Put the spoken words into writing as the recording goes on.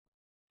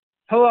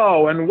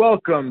Hello and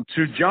welcome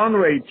to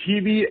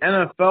JohnRayTV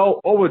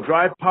NFL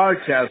Overdrive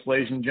podcast,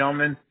 ladies and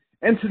gentlemen.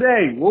 And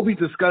today we'll be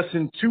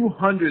discussing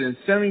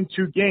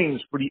 272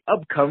 games for the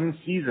upcoming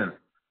season.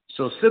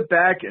 So sit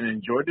back and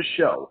enjoy the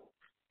show.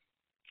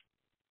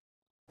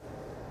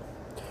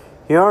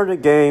 Here are the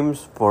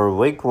games for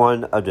Week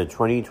 1 of the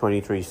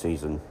 2023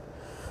 season.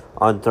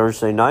 On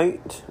Thursday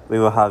night, we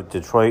will have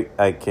Detroit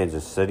at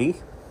Kansas City.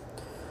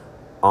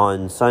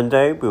 On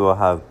Sunday, we will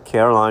have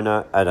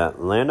Carolina at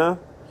Atlanta,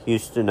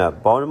 Houston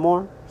at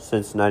Baltimore,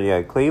 Cincinnati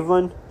at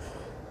Cleveland,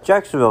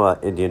 Jacksonville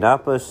at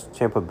Indianapolis,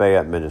 Tampa Bay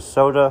at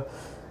Minnesota,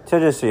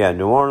 Tennessee at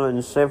New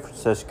Orleans, San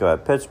Francisco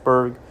at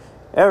Pittsburgh,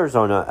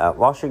 Arizona at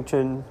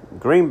Washington,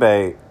 Green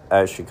Bay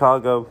at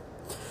Chicago,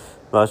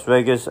 Las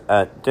Vegas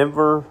at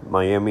Denver,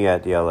 Miami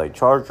at the LA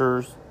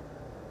Chargers,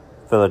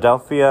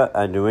 Philadelphia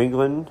at New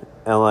England,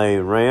 LA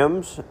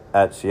Rams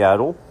at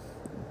Seattle,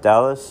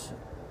 Dallas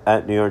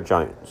at New York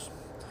Giants.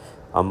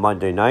 On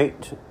Monday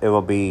night, it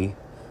will be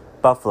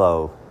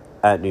Buffalo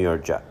at New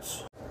York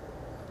Jets.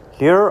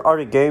 Here are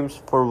the games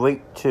for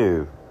Week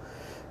 2.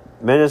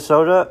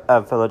 Minnesota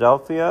at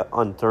Philadelphia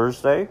on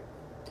Thursday.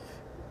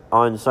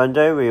 On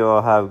Sunday, we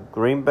will have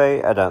Green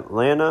Bay at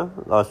Atlanta,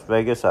 Las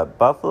Vegas at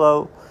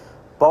Buffalo,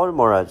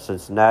 Baltimore at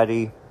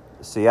Cincinnati,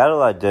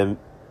 Seattle at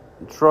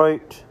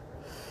Detroit,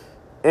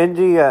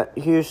 Indy at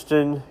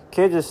Houston,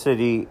 Kansas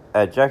City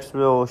at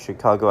Jacksonville,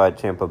 Chicago at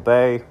Tampa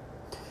Bay,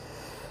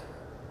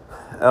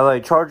 LA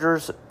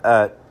Chargers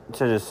at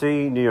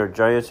Tennessee, New York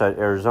Giants at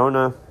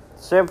Arizona,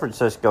 San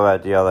Francisco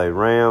at the LA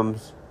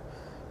Rams,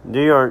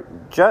 New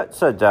York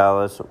Jets at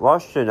Dallas,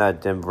 Washington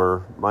at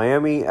Denver,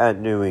 Miami at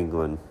New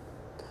England.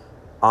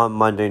 On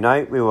Monday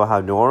night, we will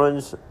have New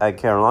Orleans at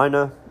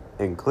Carolina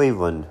and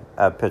Cleveland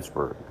at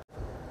Pittsburgh.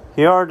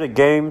 Here are the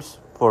games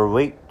for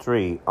Week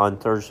 3. On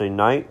Thursday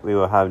night, we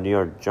will have New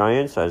York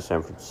Giants at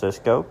San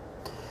Francisco.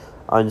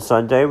 On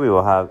Sunday, we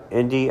will have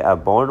Indy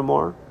at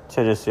Baltimore,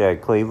 Tennessee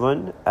at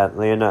Cleveland,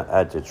 Atlanta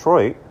at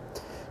Detroit,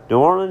 New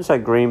Orleans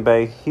at Green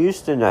Bay,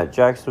 Houston at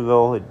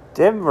Jacksonville,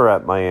 Denver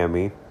at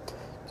Miami,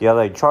 the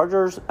LA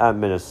Chargers at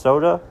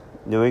Minnesota,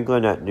 New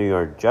England at New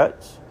York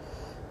Jets,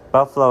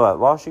 Buffalo at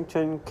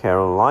Washington,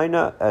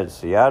 Carolina at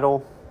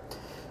Seattle,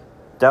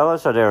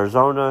 Dallas at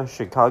Arizona,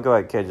 Chicago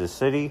at Kansas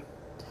City,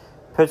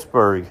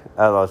 Pittsburgh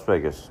at Las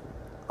Vegas.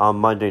 On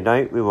Monday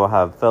night, we will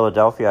have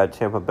Philadelphia at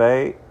Tampa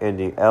Bay and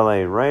the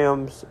LA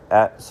Rams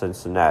at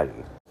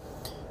Cincinnati.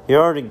 Here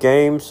are the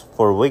games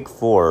for Week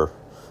 4.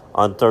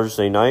 On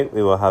Thursday night,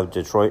 we will have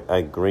Detroit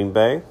at Green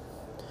Bay.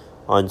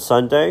 On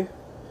Sunday,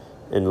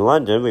 in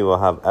London, we will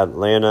have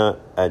Atlanta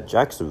at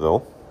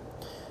Jacksonville.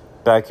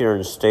 Back here in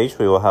the States,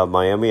 we will have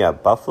Miami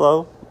at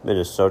Buffalo,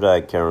 Minnesota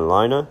at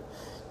Carolina,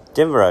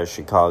 Denver at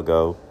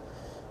Chicago,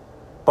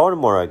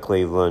 Baltimore at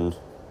Cleveland,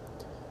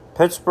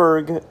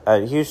 Pittsburgh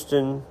at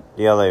Houston,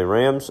 the LA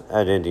Rams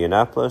at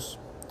Indianapolis,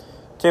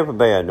 Tampa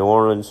Bay at New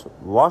Orleans,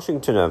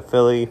 Washington at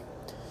Philly,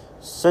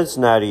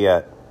 Cincinnati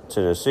at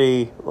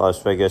Tennessee,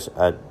 Las Vegas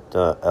at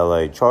the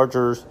LA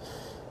Chargers,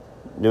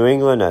 New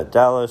England at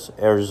Dallas,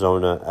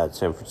 Arizona at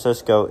San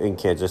Francisco, and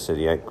Kansas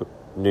City at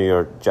New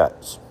York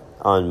Jets.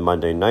 On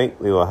Monday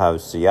night, we will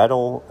have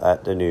Seattle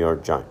at the New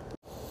York Giants.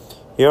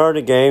 Here are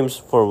the games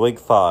for Week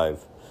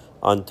 5.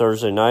 On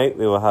Thursday night,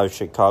 we will have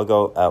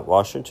Chicago at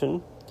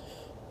Washington.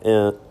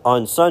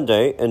 On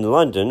Sunday, in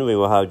London, we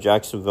will have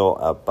Jacksonville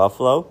at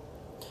Buffalo.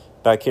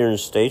 Back here in the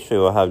States, we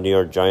will have New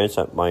York Giants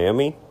at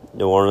Miami,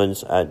 New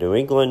Orleans at New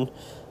England,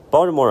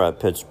 Baltimore at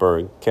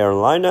Pittsburgh,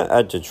 Carolina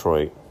at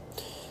Detroit,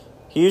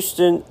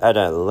 Houston at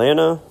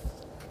Atlanta,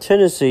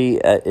 Tennessee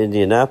at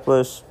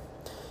Indianapolis,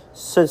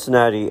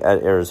 Cincinnati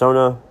at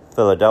Arizona,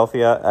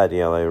 Philadelphia at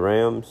the LA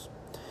Rams,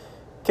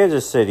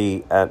 Kansas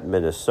City at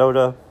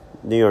Minnesota,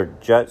 New York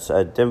Jets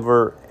at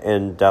Denver,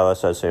 and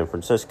Dallas at San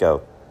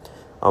Francisco.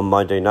 On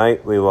Monday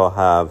night, we will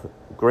have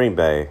Green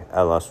Bay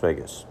at Las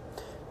Vegas.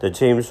 The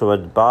teams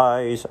with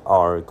byes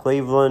are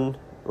Cleveland,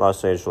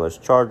 Los Angeles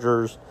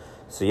Chargers,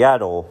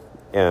 Seattle,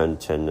 and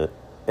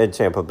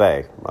Tampa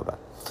Bay. My bad.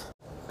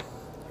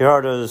 Here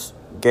are those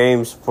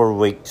games for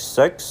Week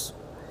 6.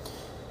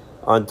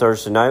 On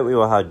Thursday night, we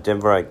will have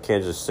Denver at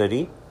Kansas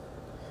City.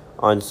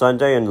 On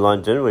Sunday in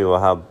London, we will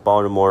have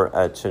Baltimore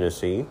at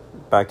Tennessee.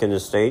 Back in the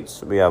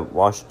States, we have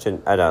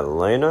Washington at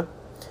Atlanta,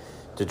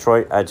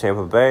 Detroit at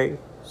Tampa Bay,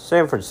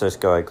 San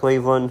Francisco at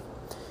Cleveland,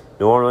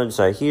 New Orleans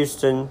at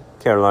Houston,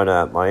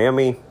 Carolina at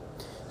Miami,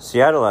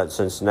 Seattle at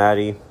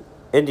Cincinnati,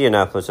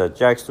 Indianapolis at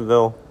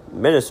Jacksonville,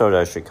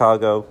 Minnesota at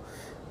Chicago,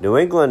 New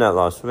England at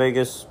Las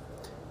Vegas,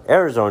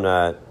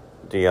 Arizona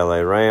at the LA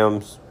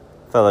Rams,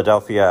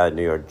 Philadelphia at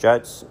New York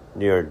Jets,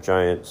 New York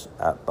Giants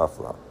at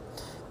Buffalo.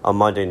 On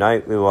Monday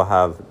night, we will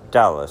have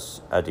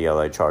Dallas at the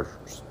LA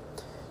Chargers.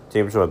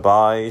 Teams with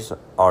byes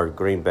are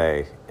Green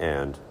Bay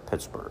and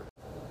Pittsburgh.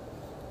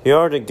 Here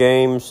are the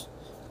games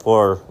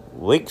for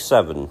Week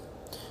 7.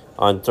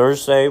 On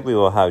Thursday, we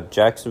will have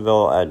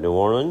Jacksonville at New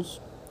Orleans.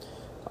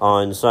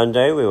 On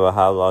Sunday, we will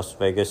have Las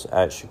Vegas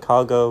at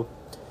Chicago,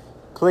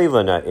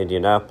 Cleveland at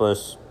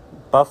Indianapolis,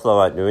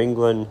 Buffalo at New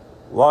England,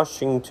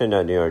 Washington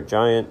at New York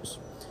Giants,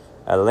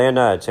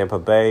 Atlanta at Tampa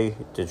Bay,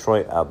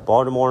 Detroit at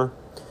Baltimore,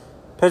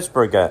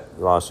 Pittsburgh at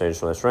Los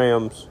Angeles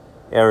Rams,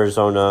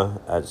 Arizona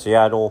at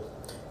Seattle,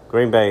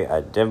 Green Bay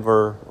at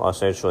Denver,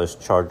 Los Angeles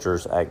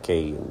Chargers at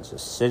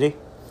Kansas City,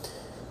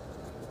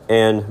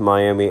 and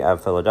Miami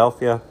at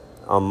Philadelphia.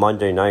 On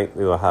Monday night,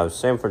 we will have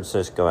San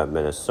Francisco at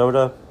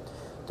Minnesota.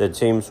 The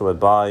teams with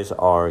byes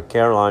are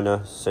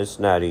Carolina,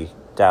 Cincinnati,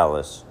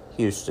 Dallas,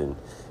 Houston,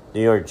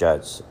 New York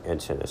Jets,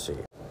 and Tennessee.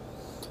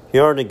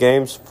 Here are the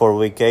games for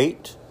Week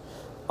 8.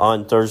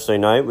 On Thursday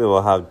night, we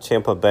will have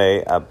Tampa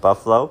Bay at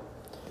Buffalo.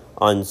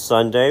 On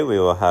Sunday, we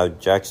will have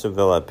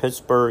Jacksonville at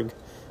Pittsburgh,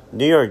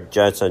 New York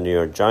Jets at New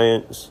York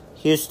Giants,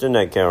 Houston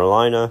at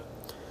Carolina,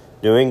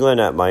 New England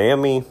at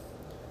Miami,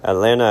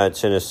 Atlanta at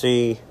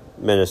Tennessee,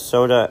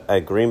 Minnesota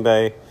at Green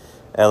Bay,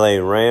 LA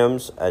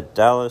Rams at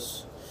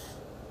Dallas,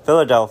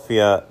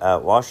 Philadelphia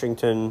at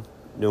Washington,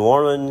 New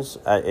Orleans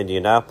at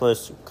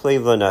Indianapolis,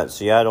 Cleveland at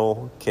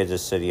Seattle,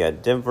 Kansas City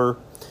at Denver,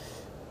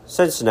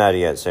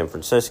 Cincinnati at San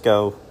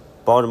Francisco,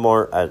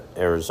 Baltimore at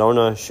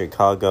Arizona,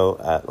 Chicago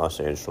at Los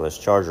Angeles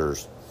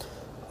Chargers.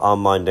 On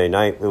Monday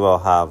night, we will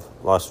have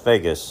Las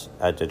Vegas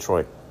at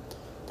Detroit.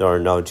 There are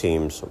no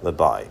teams with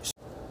byes.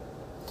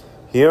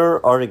 Here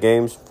are the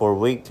games for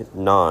Week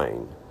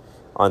 9.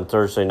 On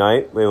Thursday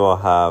night, we will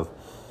have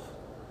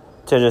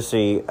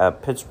Tennessee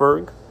at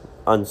Pittsburgh.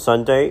 On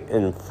Sunday,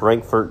 in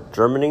Frankfurt,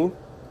 Germany,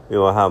 we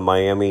will have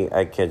Miami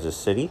at Kansas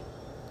City.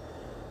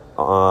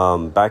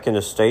 Back in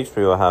the States,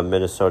 we will have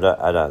Minnesota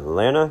at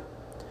Atlanta,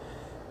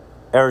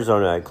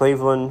 Arizona at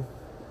Cleveland,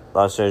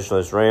 Los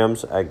Angeles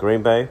Rams at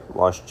Green Bay,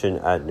 Washington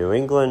at New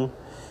England,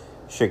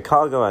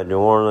 Chicago at New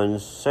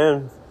Orleans,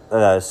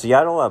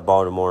 Seattle at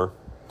Baltimore,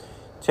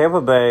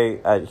 Tampa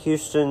Bay at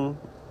Houston,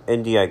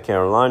 Indy at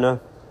Carolina,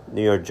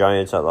 New York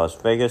Giants at Las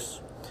Vegas,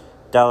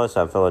 Dallas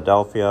at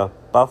Philadelphia,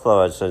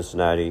 Buffalo at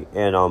Cincinnati,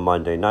 and on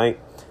Monday night,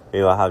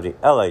 we will have the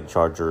LA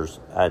Chargers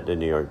at the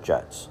New York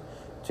Jets.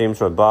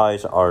 Teams with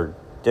byes are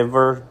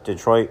Denver,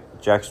 Detroit,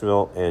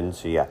 Jacksonville, and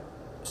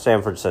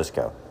San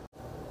Francisco.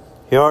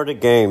 Here are the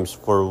games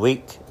for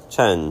Week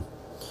 10.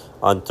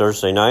 On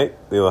Thursday night,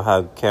 we will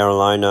have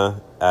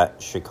Carolina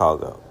at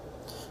Chicago.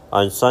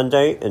 On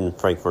Sunday, in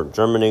Frankfurt,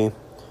 Germany,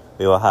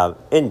 we will have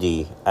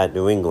Indy at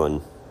New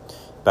England.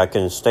 Back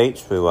in the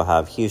States, we will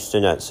have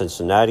Houston at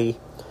Cincinnati,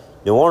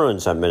 New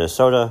Orleans at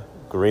Minnesota,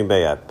 Green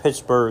Bay at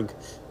Pittsburgh,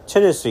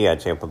 Tennessee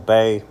at Tampa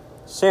Bay,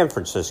 San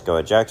Francisco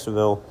at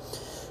Jacksonville,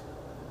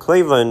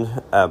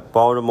 Cleveland at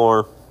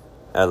Baltimore,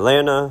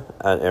 Atlanta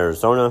at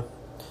Arizona,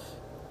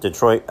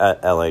 Detroit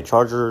at LA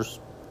Chargers,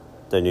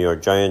 the New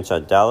York Giants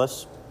at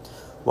Dallas,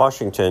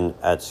 Washington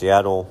at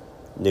Seattle,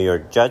 New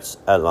York Jets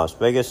at Las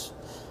Vegas,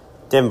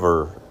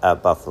 Denver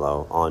at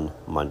Buffalo on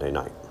Monday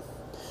night.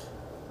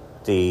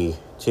 The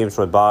teams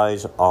with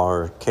byes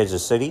are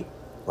Kansas City,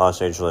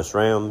 Los Angeles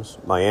Rams,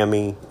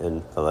 Miami,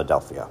 and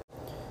Philadelphia.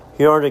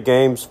 Here are the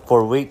games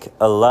for Week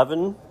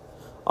 11.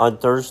 On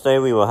Thursday,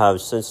 we will have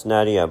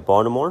Cincinnati at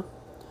Baltimore.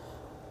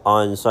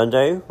 On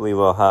Sunday, we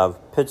will have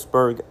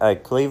Pittsburgh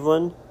at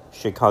Cleveland,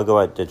 Chicago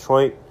at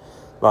Detroit,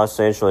 Los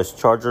Angeles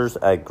Chargers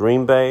at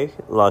Green Bay,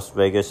 Las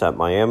Vegas at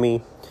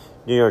Miami,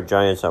 New York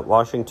Giants at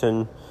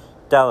Washington,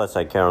 Dallas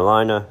at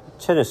Carolina,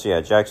 Tennessee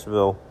at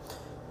Jacksonville,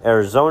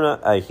 Arizona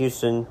at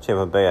Houston,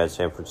 Tampa Bay at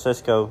San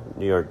Francisco,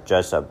 New York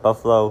Jets at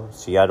Buffalo,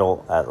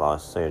 Seattle at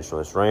Los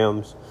Angeles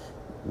Rams,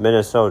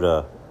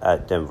 Minnesota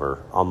at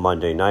Denver. On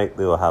Monday night,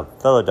 we will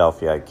have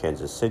Philadelphia at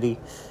Kansas City,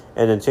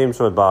 and the teams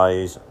with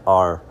byes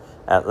are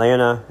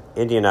Atlanta,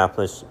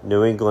 Indianapolis,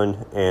 New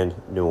England, and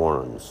New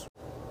Orleans.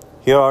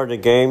 Here are the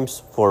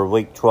games for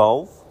Week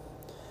 12.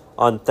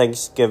 On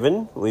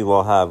Thanksgiving, we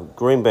will have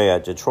Green Bay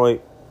at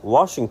Detroit,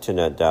 Washington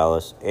at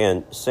Dallas,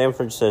 and San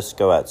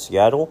Francisco at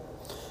Seattle.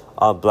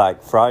 On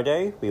Black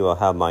Friday, we will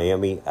have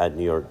Miami at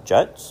New York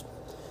Jets.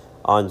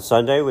 On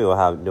Sunday, we will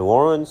have New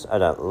Orleans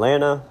at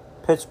Atlanta,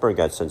 Pittsburgh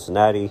at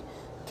Cincinnati,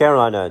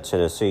 Carolina at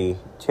Tennessee,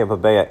 Tampa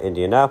Bay at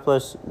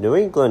Indianapolis, New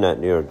England at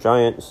New York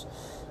Giants,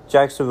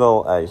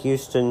 Jacksonville at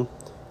Houston,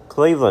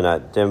 Cleveland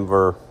at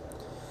Denver,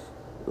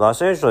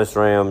 Los Angeles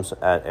Rams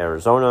at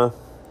Arizona,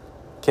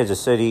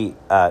 Kansas City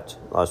at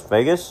Las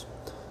Vegas,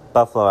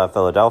 Buffalo at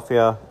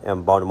Philadelphia,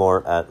 and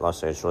Baltimore at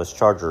Los Angeles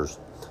Chargers.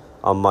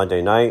 On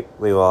Monday night,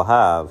 we will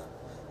have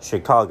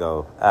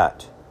Chicago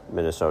at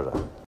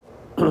Minnesota.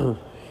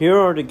 Here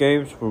are the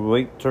games for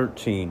Week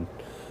 13.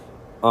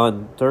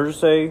 On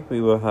Thursday, we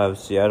will have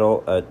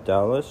Seattle at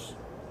Dallas.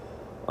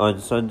 On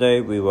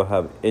Sunday, we will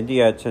have Indy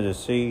at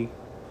Tennessee,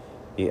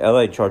 the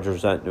LA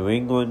Chargers at New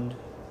England,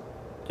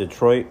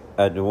 Detroit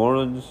at New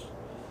Orleans,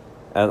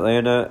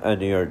 Atlanta at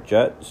New York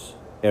Jets,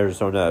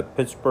 Arizona at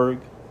Pittsburgh,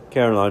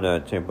 Carolina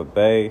at Tampa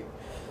Bay,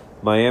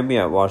 Miami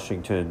at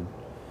Washington,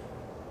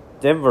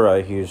 Denver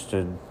at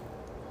Houston,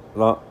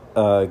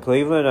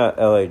 Cleveland at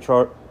LA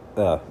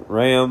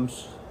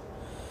Rams,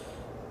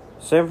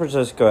 San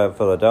Francisco at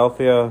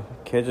Philadelphia,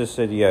 Kansas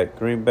City at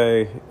Green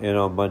Bay, and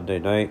on Monday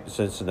night,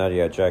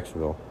 Cincinnati at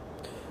Jacksonville.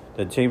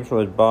 The teams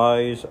with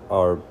byes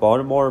are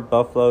Baltimore,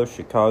 Buffalo,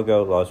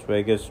 Chicago, Las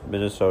Vegas,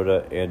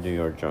 Minnesota, and New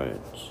York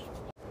Giants.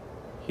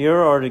 Here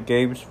are the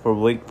games for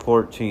Week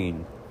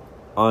 14.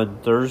 On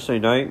Thursday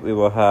night, we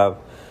will have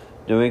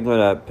New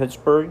England at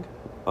Pittsburgh.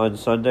 On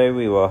Sunday,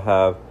 we will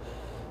have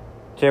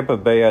Tampa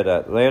Bay at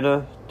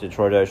Atlanta,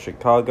 Detroit at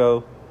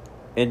Chicago,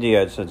 Indy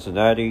at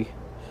Cincinnati,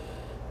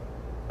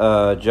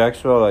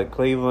 Jacksonville at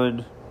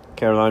Cleveland,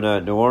 Carolina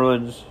at New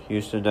Orleans,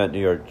 Houston at New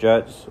York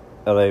Jets,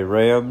 LA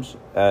Rams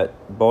at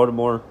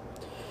Baltimore,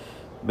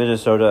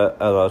 Minnesota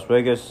at Las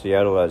Vegas,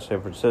 Seattle at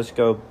San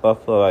Francisco,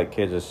 Buffalo at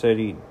Kansas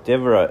City,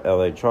 Denver at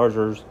LA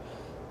Chargers,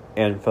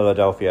 and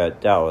Philadelphia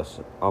at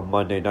Dallas. On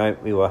Monday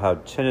night, we will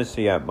have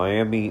Tennessee at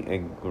Miami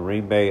and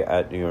Green Bay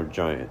at New York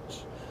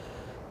Giants.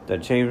 The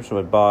teams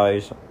with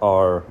byes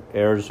are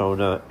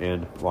Arizona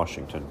and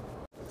Washington.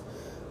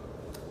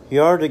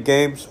 Here are the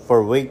games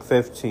for Week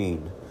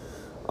 15.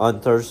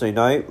 On Thursday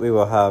night, we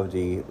will have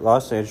the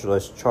Los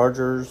Angeles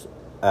Chargers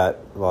at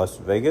Las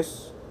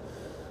Vegas.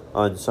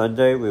 On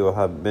Sunday, we will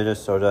have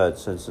Minnesota at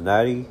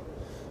Cincinnati,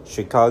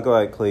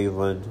 Chicago at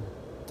Cleveland,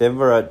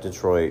 Denver at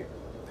Detroit,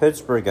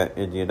 Pittsburgh at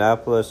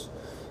Indianapolis,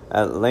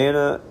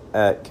 Atlanta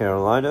at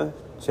Carolina,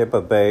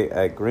 Tampa Bay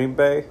at Green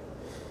Bay,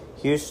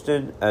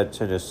 Houston at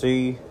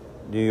Tennessee,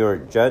 New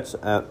York Jets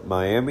at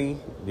Miami,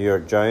 New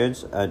York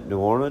Giants at New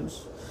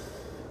Orleans,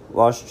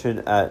 Washington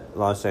at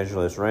Los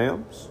Angeles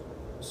Rams,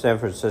 San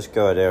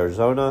Francisco at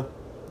Arizona,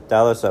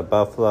 Dallas at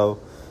Buffalo,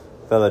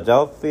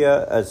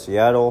 Philadelphia at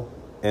Seattle,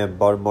 and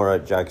Baltimore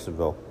at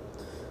Jacksonville.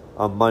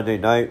 On Monday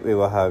night, we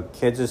will have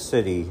Kansas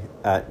City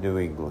at New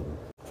England.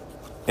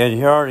 And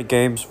here are the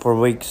games for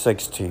Week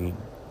 16.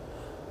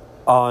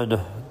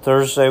 On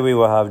Thursday, we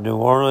will have New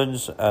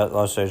Orleans at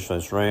Los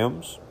Angeles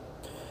Rams.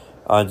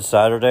 On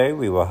Saturday,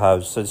 we will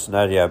have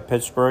Cincinnati at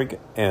Pittsburgh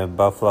and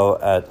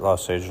Buffalo at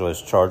Los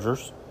Angeles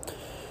Chargers.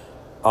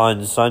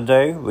 On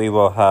Sunday, we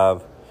will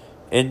have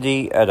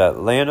Indy at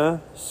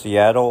Atlanta,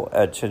 Seattle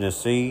at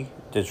Tennessee,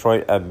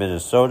 Detroit at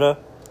Minnesota,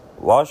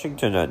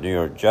 Washington at New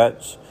York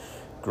Jets,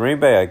 Green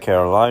Bay at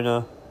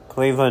Carolina,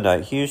 Cleveland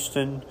at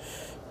Houston,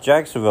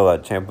 Jacksonville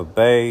at Tampa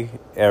Bay,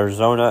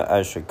 Arizona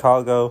at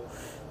Chicago,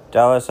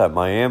 Dallas at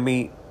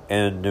Miami,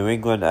 and New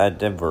England at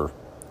Denver.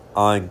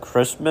 On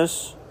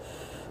Christmas,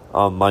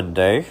 on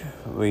Monday,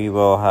 we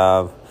will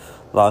have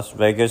Las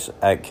Vegas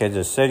at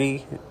Kansas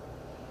City,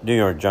 New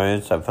York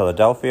Giants at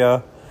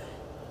Philadelphia,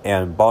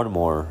 and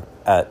Baltimore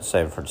at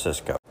San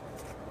Francisco.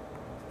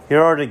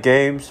 Here are the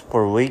games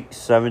for Week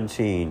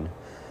 17.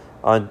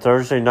 On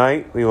Thursday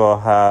night, we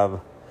will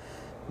have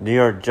New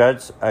York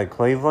Jets at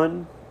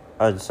Cleveland.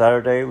 On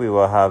Saturday, we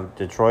will have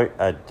Detroit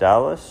at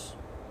Dallas.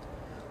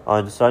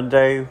 On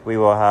Sunday, we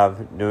will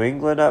have New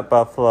England at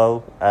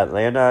Buffalo,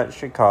 Atlanta at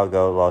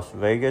Chicago, Las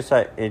Vegas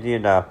at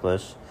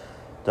Indianapolis,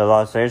 the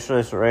Los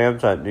Angeles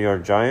Rams at New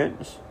York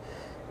Giants,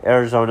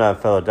 Arizona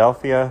at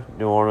Philadelphia,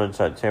 New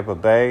Orleans at Tampa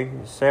Bay,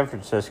 San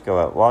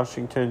Francisco at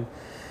Washington,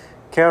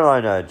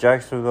 Carolina at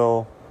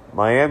Jacksonville,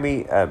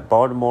 Miami at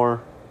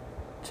Baltimore,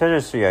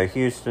 Tennessee at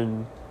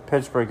Houston,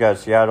 Pittsburgh at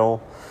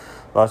Seattle,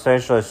 Los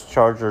Angeles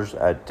Chargers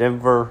at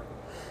Denver,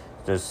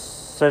 the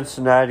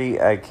Cincinnati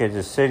at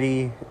Kansas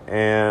City,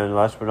 and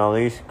last but not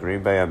least,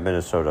 Green Bay at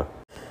Minnesota.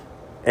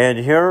 And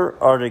here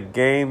are the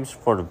games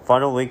for the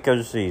final week of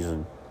the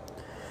season.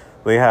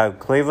 We have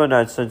Cleveland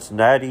at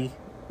Cincinnati,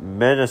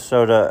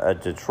 Minnesota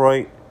at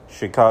Detroit,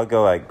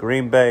 Chicago at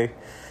Green Bay,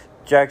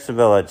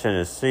 Jacksonville at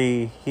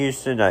Tennessee,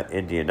 Houston at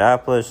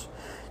Indianapolis,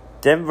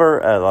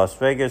 Denver at Las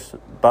Vegas,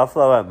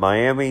 Buffalo at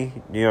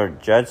Miami, New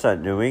York Jets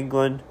at New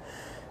England,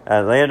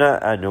 Atlanta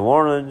at New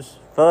Orleans,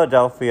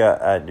 Philadelphia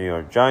at New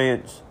York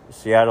Giants,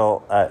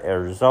 Seattle at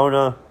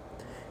Arizona,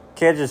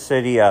 Kansas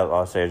City at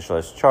Los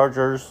Angeles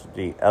Chargers,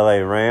 the LA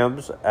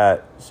Rams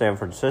at San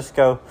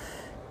Francisco,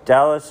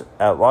 Dallas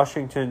at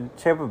Washington,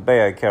 Tampa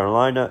Bay at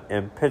Carolina,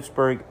 and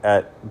Pittsburgh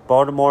at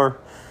Baltimore.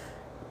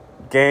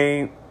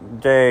 Game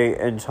day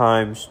and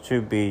times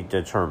to be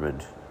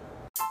determined.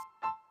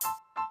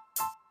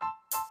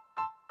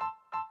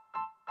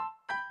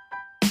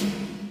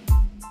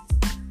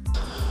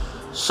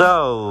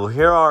 So,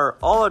 here are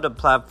all of the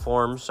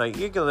platforms that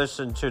you can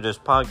listen to this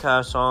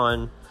podcast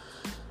on.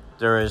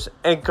 There is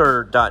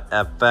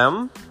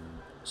Anchor.fm,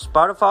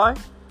 Spotify,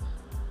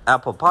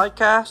 Apple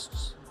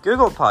Podcasts,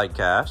 Google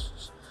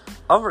Podcasts,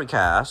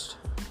 Overcast,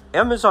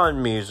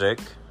 Amazon Music,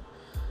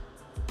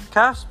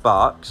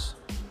 CastBox,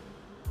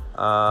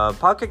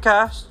 Pocket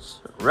Casts,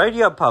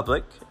 Radio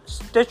Public,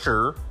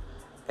 Stitcher,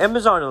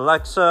 Amazon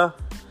Alexa,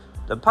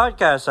 the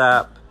Podcast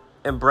app,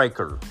 and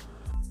Breaker.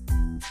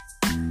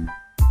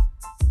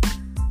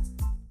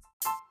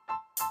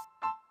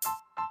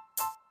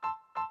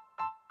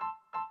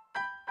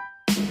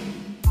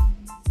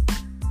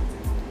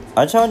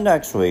 Until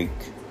next week,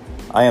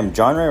 I am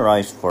John Ray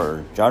Rice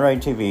for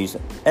JohnRayTV's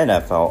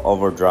NFL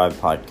Overdrive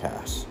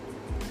podcast.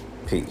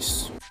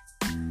 Peace.